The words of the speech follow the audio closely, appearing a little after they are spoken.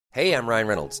Hey, I'm Ryan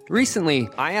Reynolds. Recently,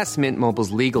 I asked Mint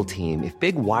Mobile's legal team if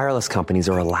big wireless companies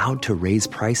are allowed to raise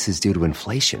prices due to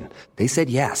inflation. They said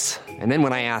yes. And then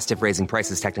when I asked if raising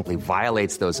prices technically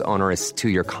violates those onerous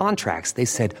two-year contracts, they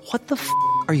said, "What the f***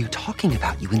 are you talking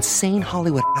about, you insane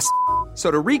Hollywood ass?" So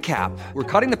to recap, we're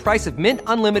cutting the price of Mint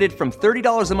Unlimited from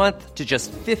 $30 a month to just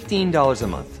 $15 a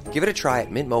month. Give it a try at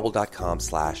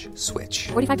mintmobile.com/switch.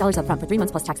 $45 up front for 3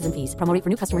 months plus taxes and fees. Promo rate for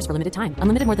new customers for limited time.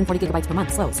 Unlimited more than 40 gigabytes per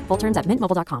month. Slows full terms at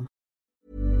mintmobile.com.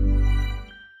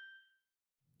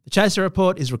 The Chaser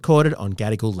Report is recorded on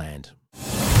Gadigal land.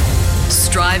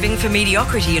 Striving for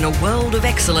mediocrity in a world of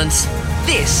excellence.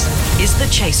 This is the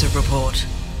Chaser Report.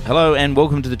 Hello and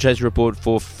welcome to the Chaser Report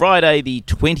for Friday the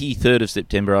 23rd of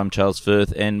September. I'm Charles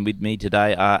Firth and with me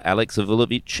today are Aleksa,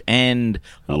 Vulovic and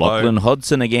Lachlan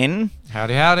Hodson again.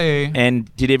 Howdy, howdy.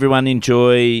 And did everyone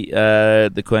enjoy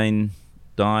the Queen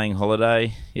dying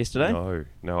holiday yesterday?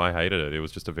 No, I hated it. It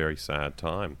was just a very sad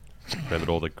time. Remembered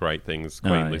all the great things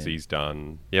Queen Lizzie's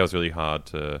done. Yeah, it was really hard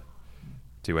to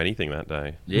do anything that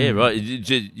day. Yeah, right. You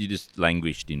just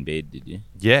languished in bed, did you?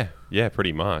 Yeah,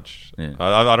 pretty much. Yeah.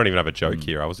 I don't even have a joke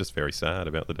here. I was just very sad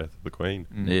about the death of the Queen.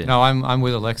 Yeah. No, I'm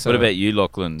with Aleksa. What about you,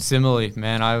 Lachlan? Similarly,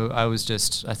 man, I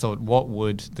thought, what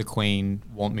would the Queen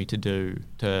want me to do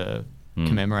to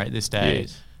commemorate this day?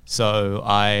 Yes. So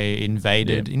I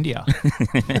invaded India.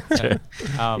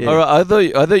 All right, I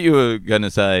thought you were going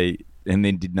to say, and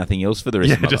then did nothing else for the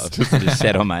rest of my life. Just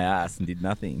sat on my ass and did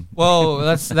nothing. Well,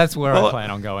 that's where I plan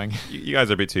on going. You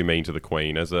guys are a bit too mean to the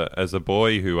Queen. As a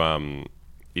boy who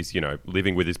is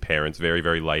living with his parents very,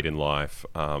 very late in life,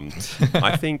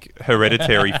 I think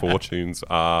hereditary fortunes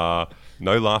are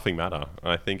no laughing matter.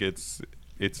 I think it's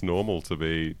normal to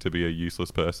be a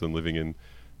useless person living in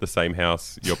the same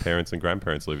house your parents and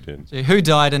grandparents lived in. So who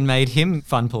died and made him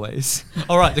fun police?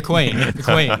 All right, the Queen.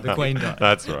 The Queen died.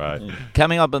 That's right.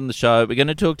 Coming up on the show, we're going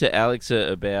to talk to Aleksa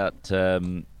about a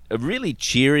really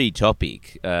cheery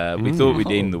topic. We thought we'd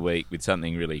end the week with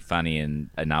something really funny and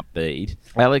upbeat.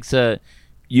 Aleksa,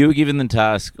 you were given the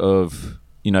task of,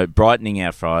 brightening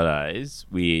our Fridays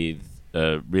with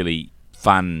a really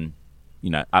fun,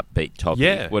 upbeat topic.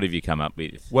 Yeah. What have you come up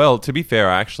with? Well, to be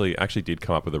fair, I actually did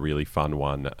come up with a really fun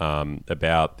one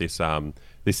about this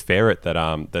ferret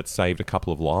that saved a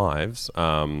couple of lives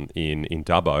in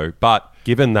Dubbo. But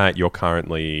given that you're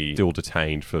currently still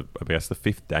detained for, I guess, the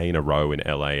 5th day in a row in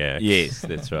LAX. Yes,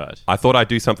 that's right. I thought I'd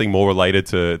do something more related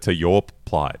to your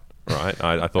plight. Right,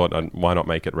 I thought, why not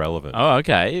make it relevant? Oh,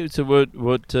 okay. So what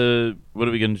are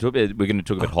we going to talk about? We're going to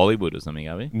talk about Hollywood or something,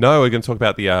 are we? No, we're going to talk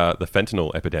about the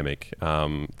fentanyl epidemic.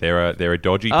 There are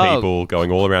dodgy people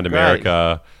going all around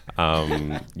America,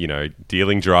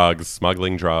 dealing drugs,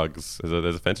 smuggling drugs.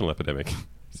 There's a fentanyl epidemic.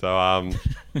 So I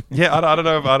don't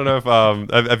know if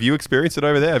have you experienced it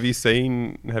over there? Have you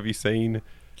seen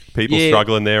people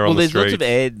struggling there on the streets? Well, there's lots of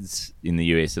ads in the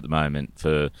US at the moment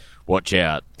for watch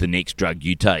out, the next drug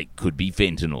you take could be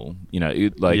fentanyl.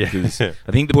 Cause I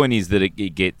think the point is that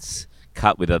it gets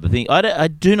cut with other things. I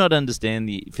do not understand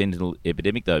the fentanyl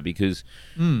epidemic, though, because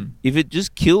if it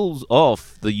just kills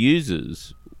off the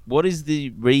users, what is the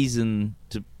reason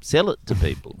to sell it to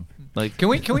people? Can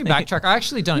we backtrack? I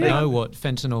actually don't know what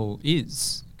fentanyl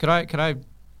is. Could I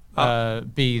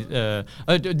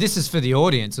this is for the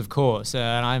audience, of course,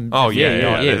 and I'm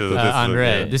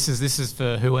unread. This is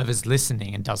for whoever's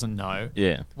listening and doesn't know.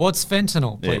 Yeah, what's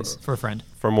fentanyl, please, for a friend?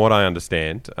 From what I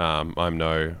understand, I'm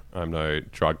no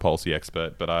drug policy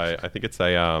expert, but I think it's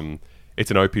an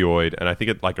opioid, and I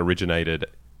think it originated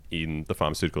in the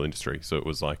pharmaceutical industry. So it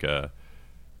was like a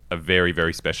very,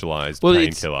 very specialized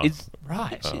painkiller.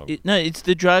 Right. It's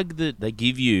the drug that they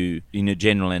give you in a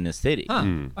general anesthetic.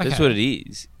 That's what it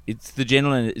is. It's the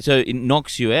general, so it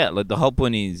knocks you out. Like the whole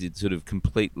point is, it's sort of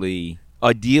completely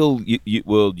ideal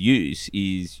world use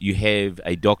is you have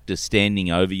a doctor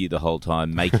standing over you the whole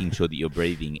time, making sure that you're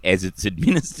breathing as it's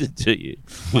administered to you.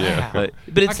 Yeah, but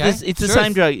it's the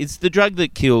same drug. It's the drug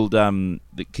that killed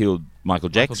Michael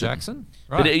Jackson.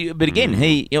 Right. But again,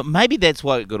 maybe that's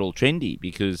why it got all trendy,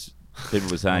 because people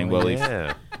were saying,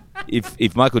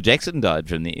 if Michael Jackson died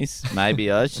from this, maybe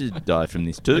I should die from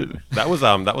this too. That was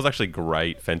actually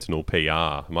great fentanyl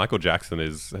PR. Michael Jackson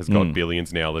has got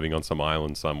billions now living on some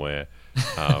island somewhere,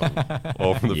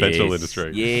 all from the fentanyl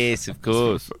industry. Yes, of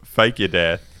course. Fake your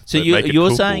death. So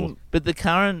you're saying, but the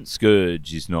current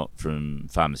scourge is not from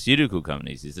pharmaceutical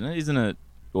companies, isn't it? Isn't it?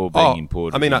 Or being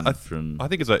imported. I mean, I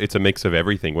think it's a mix of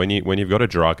everything. When you've got a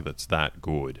drug that's that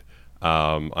good,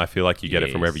 I feel like you get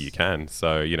it from wherever you can.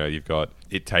 So you've got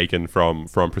it taken from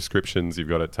prescriptions, you've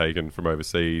got it taken from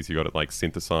overseas, you've got it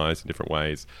synthesized in different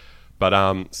ways.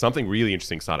 But something really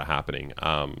interesting started happening.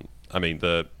 I mean,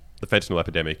 the the fentanyl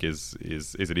epidemic is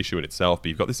an issue in itself, but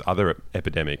you've got this other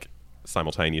epidemic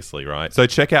simultaneously, right? So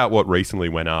check out what recently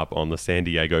went up on the San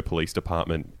Diego Police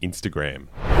Department Instagram.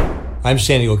 I'm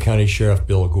San Diego County Sheriff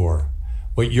Bill Gore.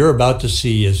 What you're about to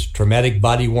see is traumatic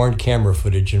body-worn camera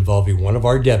footage involving one of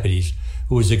our deputies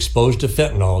who was exposed to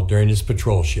fentanyl during his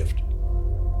patrol shift.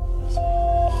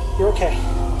 You're okay.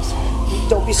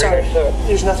 Don't be sorry.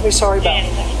 There's nothing to be sorry about.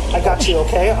 I got you,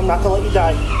 okay? I'm not going to let you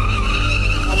die.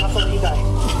 I'm not going to let you die.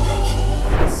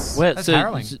 Well, That's so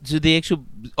harrowing. the actual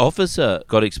officer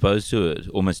got exposed to it,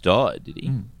 almost died, did he?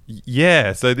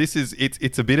 Yeah, so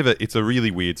it's a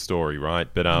really weird story, right?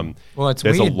 But Well, it's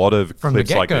there's weird a lot of from the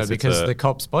clips like get-go this. because the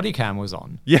cop's body cam was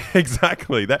on. Yeah,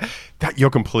 exactly. That you're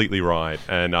completely right.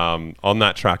 And on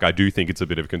that track, I do think it's a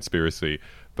bit of a conspiracy.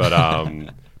 But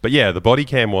but yeah, the body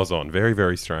cam was on. Very,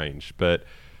 very strange. But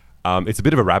it's a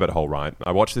bit of a rabbit hole, right?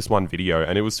 I watched this one video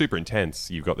and it was super intense.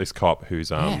 You've got this cop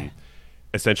who's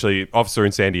essentially officer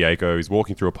in San Diego. He's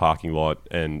walking through a parking lot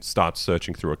and starts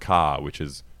searching through a car, which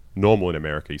is normal in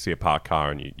America. You see a parked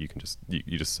car and you can just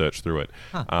search through it.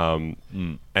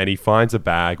 And he finds a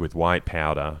bag with white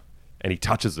powder and he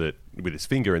touches it with his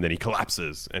finger and then he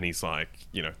collapses and he's like,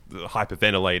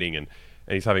 hyperventilating and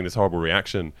he's having this horrible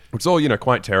reaction. It's all,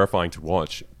 quite terrifying to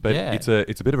watch. But it's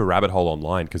a bit of a rabbit hole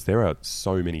online because there are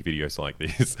so many videos like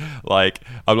this. Like,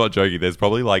 I'm not joking. There's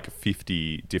probably like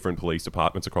 50 different police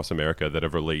departments across America that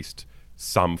have released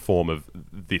some form of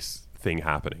this thing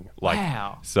happening. Like,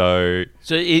 wow. So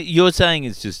you're saying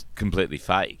it's just completely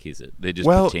fake, is it? They're just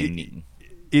pretending.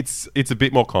 It's a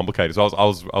bit more complicated. So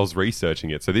I was researching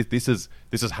it. So this has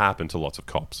happened to lots of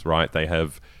cops, right? They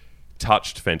have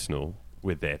touched fentanyl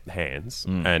with their hands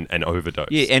and overdose.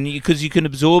 Yeah, and because you can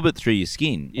absorb it through your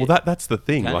skin. Well, that's the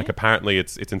thing. Okay. Like, apparently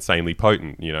it's insanely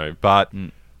potent, But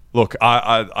look,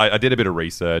 I did a bit of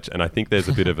research, and I think there's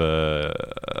a bit of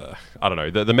a I don't know.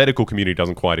 The medical community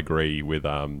doesn't quite agree with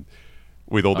all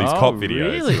these cop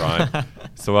videos, really? right?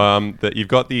 So that you've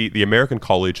got the American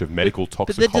College of Medical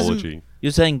Toxicology.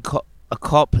 You're saying a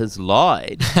cop has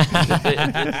lied?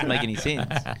 That doesn't make any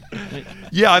sense.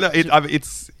 Yeah, I know.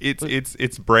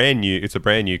 It's brand new. It's a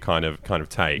brand new kind of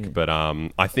take. But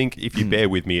I think if you bear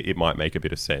with me, it might make a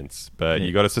bit of sense. But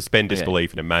you got to suspend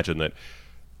disbelief and imagine that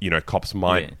cops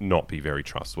might not be very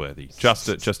trustworthy just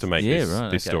to make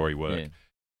this story work. Yeah.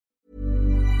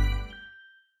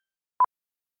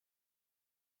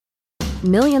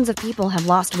 Millions of people have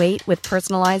lost weight with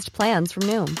personalized plans from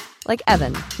Noom. Like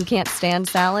Evan, who can't stand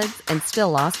salads and still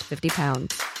lost 50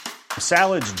 pounds.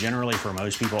 Salads generally for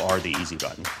most people are the easy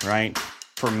button, right?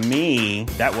 For me,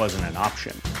 that wasn't an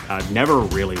option. I never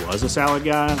really was a salad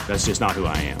guy. That's just not who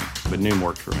I am. But Noom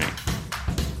worked for me.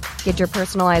 Get your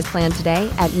personalized plan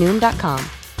today at Noom.com.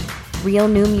 Real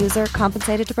Noom user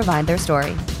compensated to provide their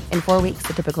story. In 4 weeks,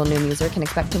 the typical Noom user can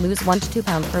expect to lose 1 to 2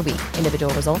 pounds per week.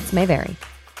 Individual results may vary.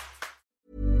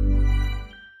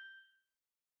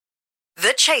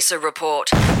 The Chaser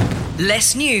Report.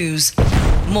 Less news,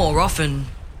 more often.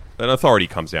 An authority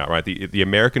comes out, right? The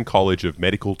American College of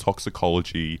Medical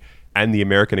Toxicology and the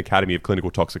American Academy of Clinical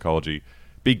Toxicology.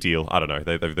 Big deal. I don't know.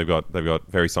 They've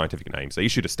got very scientific names. They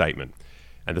issued a statement,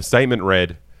 and the statement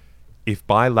read, "If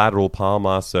bilateral palm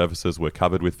mask surfaces were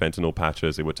covered with fentanyl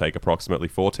patches, it would take approximately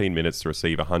 14 minutes to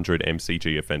receive 100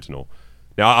 mcg of fentanyl."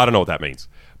 Now, I don't know what that means,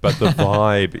 but the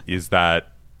vibe is that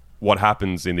what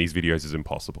happens in these videos is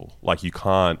impossible. Like, you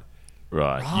can't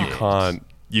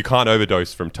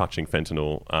overdose from touching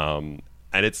fentanyl.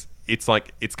 And it's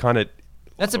kind of...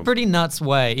 That's a pretty nuts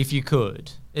way, if you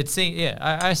could. I see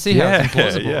how it's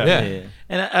implausible. Yeah.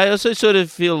 And I also sort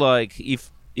of feel like if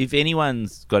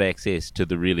anyone's got access to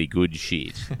the really good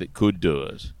shit that could do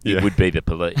it, it would be the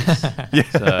police.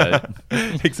 So.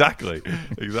 Exactly.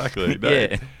 No.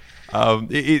 Yeah.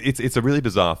 It's a really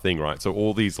bizarre thing, right? So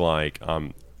all these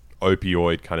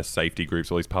opioid kind of safety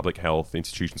groups, all these public health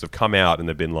institutions have come out and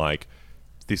they've been like,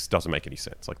 this doesn't make any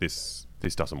sense. Like, this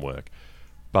doesn't work.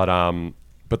 But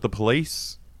the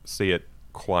police see it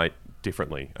quite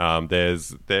differently. There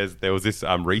was this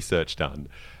research done.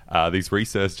 These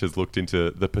researchers looked into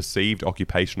the perceived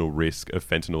occupational risk of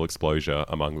fentanyl exposure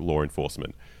among law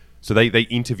enforcement. So they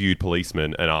interviewed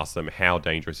policemen and asked them, how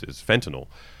dangerous is fentanyl?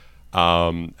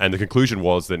 And the conclusion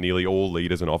was that nearly all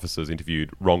leaders and officers interviewed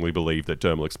wrongly believed that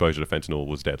dermal exposure to fentanyl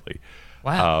was deadly.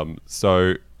 Wow.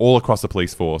 So all across the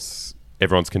police force,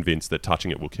 everyone's convinced that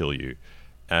touching it will kill you.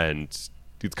 And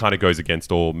it kind of goes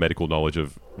against all medical knowledge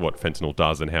of what fentanyl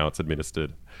does and how it's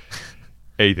administered.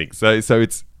 Anything. So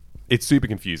it's super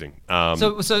confusing.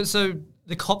 So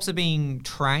the cops are being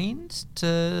trained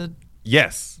to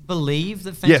Yes. Believe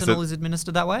that fentanyl is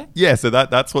administered that way? Yeah, so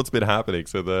that's what's been happening.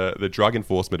 So the Drug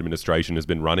Enforcement Administration has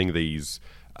been running these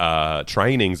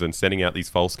trainings and sending out these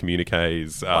false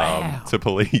communiques to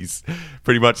police,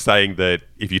 pretty much saying that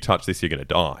if you touch this, you're going to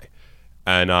die.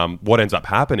 And what ends up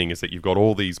happening is that you've got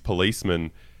all these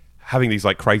policemen having these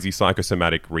like crazy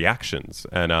psychosomatic reactions.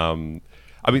 And I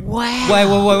mean,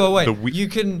 wait. You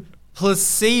can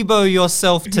placebo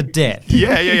yourself to death.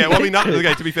 Yeah. Well, I mean,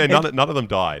 to be fair, none of them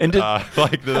died. And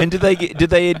did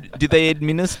they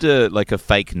administer like a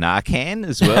fake Narcan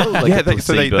as well? Like a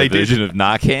placebo version of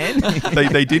Narcan?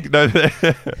 they did. No,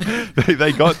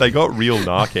 they got real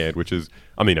Narcan, which is,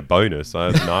 I mean, a bonus.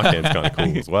 Narcan's kind of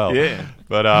cool as well. Yeah,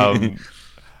 but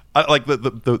like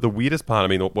the weirdest part. I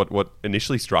mean, what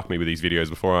initially struck me with these videos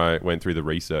before I went through the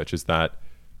research is that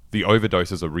the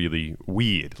overdoses are really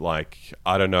weird. Like,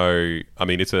 I don't know. I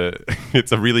mean, it's a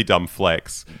really dumb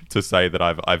flex to say that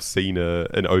I've seen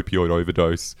an opioid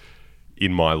overdose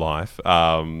in my life.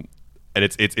 And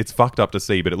it's fucked up to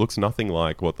see, but it looks nothing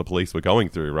like what the police were going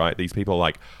through, right? These people are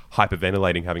like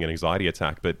hyperventilating, having an anxiety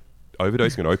attack, but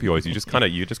overdosing on opioids, you just kind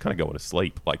of going to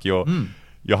sleep. Like your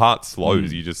heart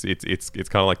slows. You just it's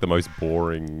kind of like the most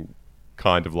boring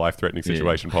kind of life-threatening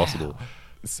situation possible.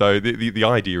 So the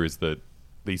idea is that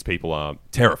these people are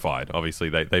terrified. Obviously,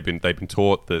 they've been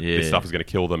taught that this stuff is going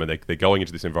to kill them, and they're going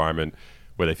into this environment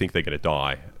where they think they're going to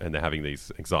die, and they're having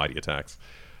these anxiety attacks.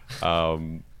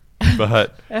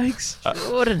 But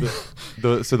extraordinary.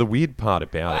 So the weird part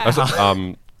about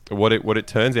it, what it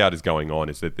turns out is going on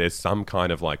is that there's some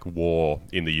kind of like war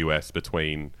in the US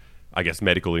between, I guess,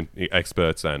 medical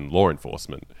experts and law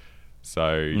enforcement.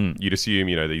 So you'd assume,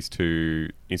 these two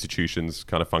institutions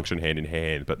kind of function hand in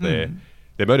hand, but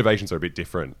their motivations are a bit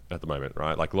different at the moment,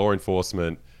 right? Like law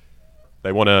enforcement,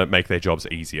 they want to make their jobs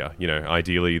easier.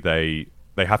 Ideally, they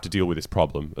have to deal with this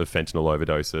problem of fentanyl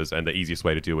overdoses, and the easiest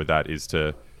way to deal with that is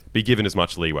to be given as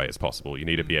much leeway as possible. You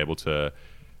need to be able to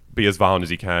be as violent as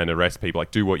you can, arrest people,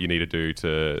 like do what you need to do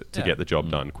to get the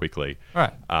job done quickly.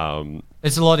 Right.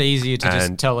 It's a lot easier to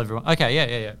just tell everyone. Okay,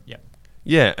 yeah.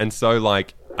 Yeah, and so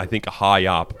like I think high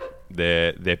up,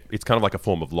 it's kind of like a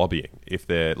form of lobbying. If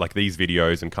they're like these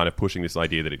videos and kind of pushing this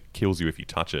idea that it kills you if you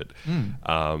touch it,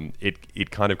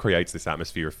 it kind of creates this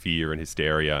atmosphere of fear and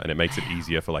hysteria, and it makes it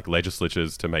easier for like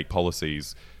legislatures to make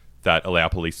policies that allow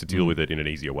police to deal with it in an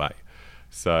easier way.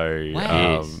 So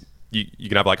you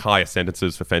can have like higher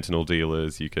sentences for fentanyl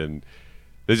dealers. You can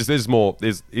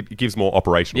it gives more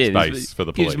operational space for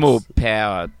the police. Gives more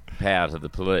power to the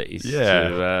police.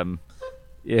 Yeah.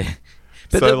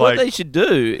 But what they should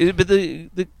do, but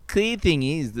the clear thing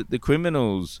is that the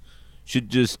criminals should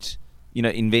just,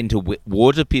 invent a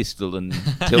water pistol and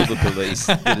tell the police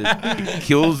that it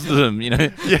kills them,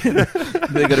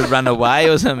 They've got to run away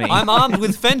or something. I'm armed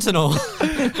with fentanyl.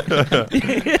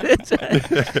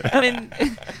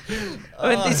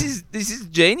 I mean, this is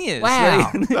genius.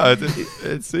 Wow. No,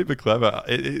 it's super clever.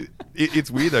 It's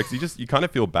weird though, because you kind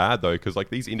of feel bad though, because like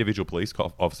these individual police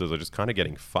officers are just kind of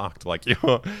getting fucked. Like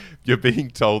you're being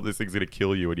told this thing's gonna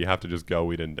kill you, and you have to just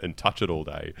go in and touch it all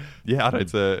day. Yeah, I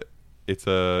don't. It's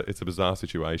a bizarre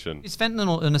situation. Is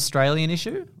fentanyl an Australian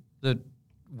issue that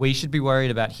we should be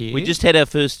worried about here? We just had our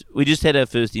first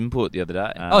import the other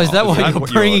day. Is that why you're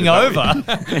bringing over?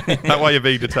 Is that why you're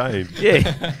being detained?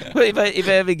 Yeah. Well, if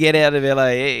I ever get out of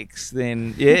LAX,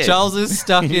 then yeah. Charles is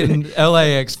stuck in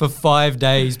LAX for 5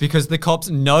 days because the cops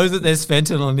know that there's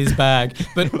fentanyl in his bag,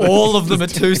 but all of them are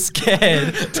too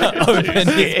scared to open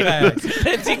his bag.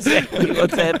 That's exactly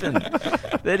what's happened.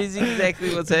 That is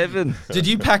exactly what's happened. Did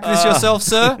you pack this yourself,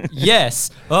 sir?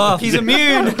 Yes. Oh, he's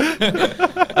immune.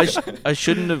 I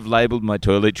shouldn't have labelled my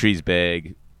toiletries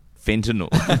bag fentanyl.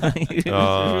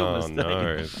 Oh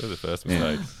no, those are the first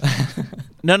mistakes.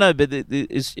 No, but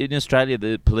in Australia,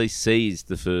 the police seized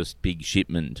the first big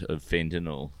shipment of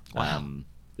fentanyl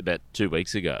about 2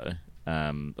 weeks ago.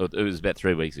 Or it was about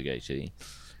 3 weeks ago, actually,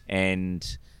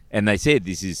 and they said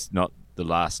this is not the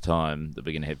last time that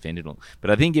we're going to have fentanyl.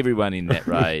 But I think everyone in that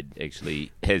raid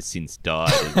actually has since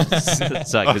died of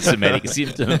psychosomatic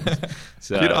symptoms.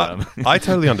 So dude, I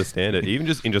totally understand it. Even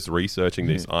just in researching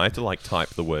this, I had to like type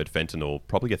the word fentanyl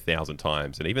probably 1,000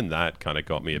 times, and even that kind of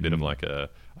got me a bit of like I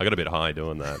got a bit high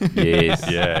doing that. Yes.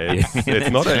 Yeah,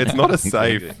 it's not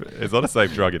a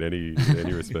safe drug in any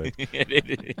respect.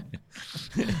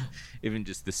 Even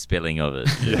just the spelling of it.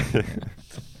 Yeah.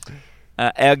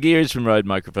 Our gear is from Rode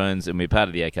Microphones, and we're part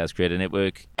of the Acast Creator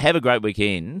Network. Have a great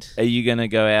weekend. Are you going to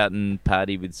go out and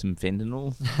party with some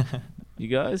fentanyl, you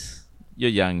guys?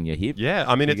 You're young, you're hip. Yeah,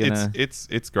 I mean,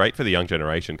 it's great for the young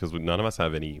generation because none of us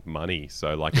have any money.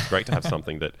 So, like, it's great to have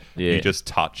something that you just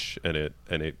touch and it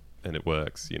and it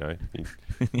works.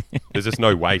 There's just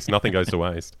no waste. Nothing goes to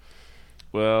waste.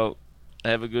 Well,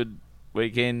 have a good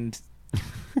weekend.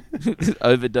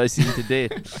 Overdosing to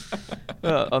death.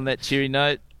 Well, on that cheery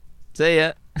note, see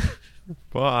ya.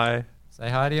 Bye. Say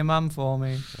hi to your mum for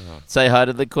me. Oh. Say hi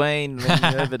to the Queen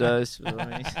when you overdose for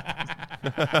me.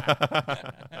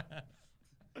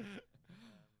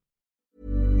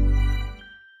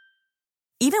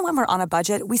 Even when we're on a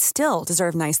budget, we still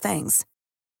deserve nice things.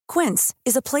 Quince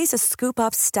is a place to scoop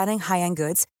up stunning high-end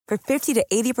goods for 50 to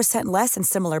 80% less than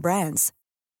similar brands.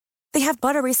 They have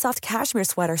buttery soft cashmere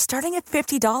sweaters starting at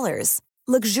 $50,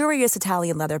 luxurious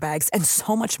Italian leather bags, and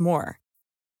so much more.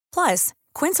 Plus,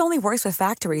 Quince only works with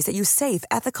factories that use safe,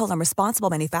 ethical, and responsible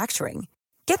manufacturing.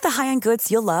 Get the high-end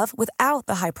goods you'll love without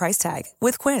the high price tag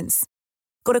with Quince.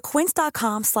 Go to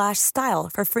quince.com/style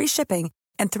for free shipping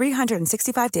and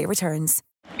 365-day returns.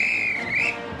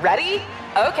 Ready?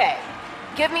 Okay.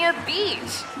 Give me a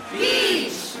beach.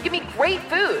 Beach. Give me great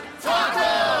food.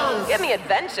 Tacos. Give me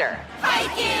adventure.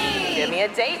 Hiking. Give me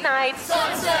a date night.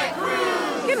 Sunset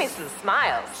cruise. Give me some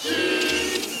smiles.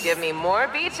 Cheese. Give me more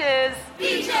beaches.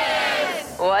 Beaches.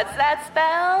 What's that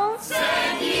spell?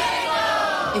 San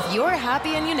Diego. If you're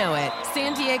happy and you know it,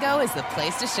 San Diego is the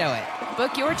place to show it.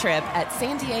 Book your trip at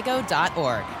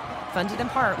sandiego.org. Funded in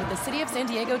part with the City of San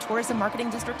Diego Tourism Marketing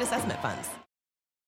District Assessment Funds.